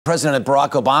President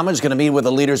Barack Obama is going to meet with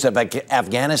the leaders of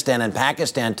Afghanistan and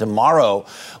Pakistan tomorrow.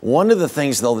 One of the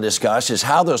things they'll discuss is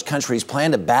how those countries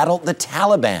plan to battle the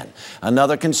Taliban.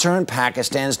 Another concern,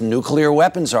 Pakistan's nuclear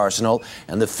weapons arsenal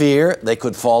and the fear they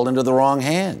could fall into the wrong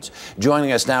hands.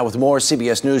 Joining us now with more,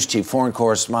 CBS News Chief Foreign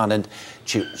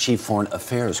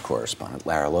Affairs Correspondent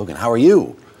Lara Logan. How are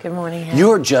you? Good morning, Henry.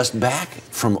 You're just back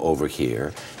from over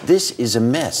here. This is a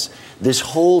mess. This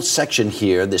whole section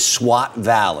here, this Swat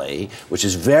Valley, which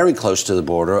is very close to the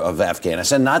border of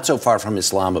Afghanistan, not so far from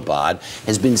Islamabad,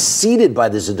 has been ceded by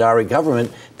the Zardari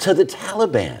government to the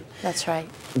Taliban. That's right.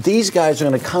 These guys are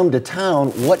going to come to town.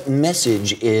 What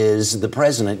message is the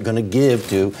president going to give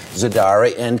to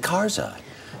Zardari and Karzai?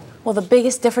 Well, the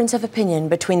biggest difference of opinion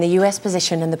between the U.S.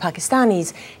 position and the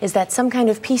Pakistanis is that some kind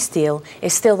of peace deal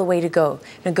is still the way to go,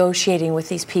 negotiating with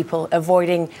these people,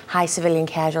 avoiding high civilian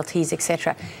casualties,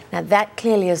 etc. Now, that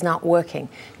clearly is not working.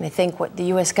 And I think what the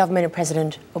U.S. government and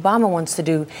President Obama wants to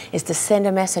do is to send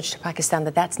a message to Pakistan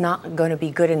that that's not going to be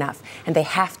good enough, and they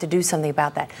have to do something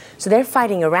about that. So they're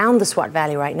fighting around the Swat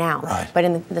Valley right now. Right. But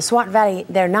in the Swat Valley,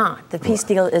 they're not. The peace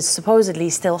deal is supposedly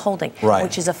still holding,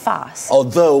 which is a farce.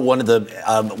 Although one of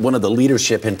the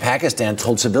leadership in Pakistan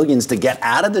told civilians to get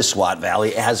out of the Swat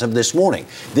Valley as of this morning.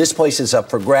 This place is up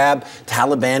for grab.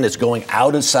 Taliban is going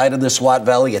outside of the Swat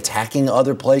Valley, attacking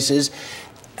other places.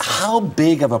 How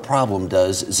big of a problem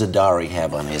does Zardari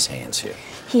have on his hands here?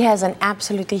 He has an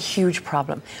absolutely huge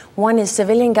problem. One is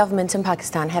civilian governments in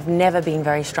Pakistan have never been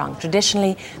very strong.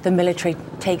 Traditionally, the military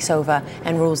takes over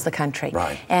and rules the country.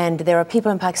 Right. And there are people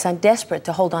in Pakistan desperate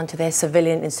to hold on to their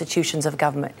civilian institutions of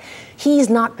government. He's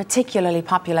not particularly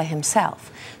popular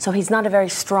himself, so he's not a very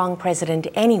strong president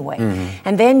anyway.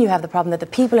 And then you have the problem that the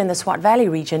people in the Swat Valley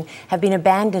region have been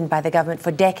abandoned by the government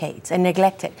for decades and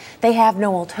neglected. They have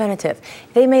no alternative.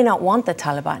 They may not want the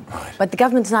Taliban, but the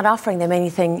government's not offering them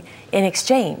anything in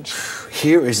exchange.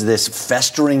 Here is this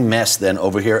festering mess then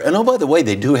over here. And oh, by the way,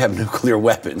 they do have nuclear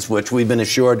weapons, which we've been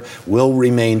assured will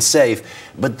remain safe.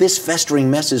 But this festering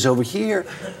mess is over here.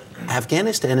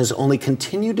 Afghanistan has only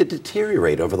continued to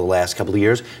deteriorate over the last couple of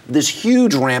years. This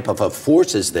huge ramp up of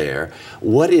forces there.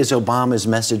 What is Obama's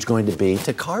message going to be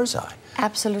to Karzai?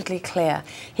 Absolutely clear.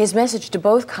 His message to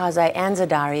both Karzai and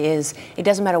Zardari is, it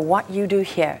doesn't matter what you do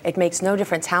here. It makes no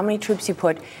difference how many troops you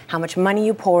put, how much money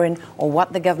you pour in, or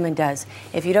what the government does.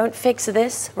 If you don't fix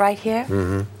this right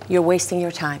here, you're wasting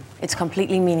your time. It's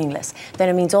completely meaningless. Then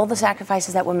it means all the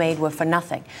sacrifices that were made were for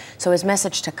nothing. So his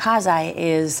message to Karzai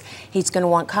is he's going to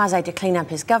want Karzai to clean up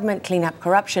his government, clean up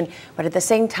corruption, but at the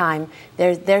same time,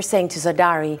 they're saying to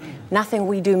Zardari, nothing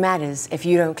we do matters if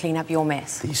you don't clean up your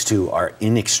mess. These two are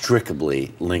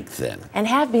inextricably linked then. And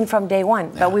have been from day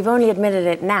one, but we've only admitted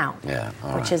it now,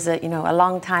 which is a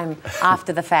long time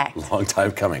after the fact. Long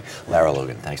time coming. Lara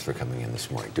Logan, thanks for coming in this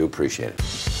morning. Do appreciate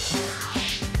it.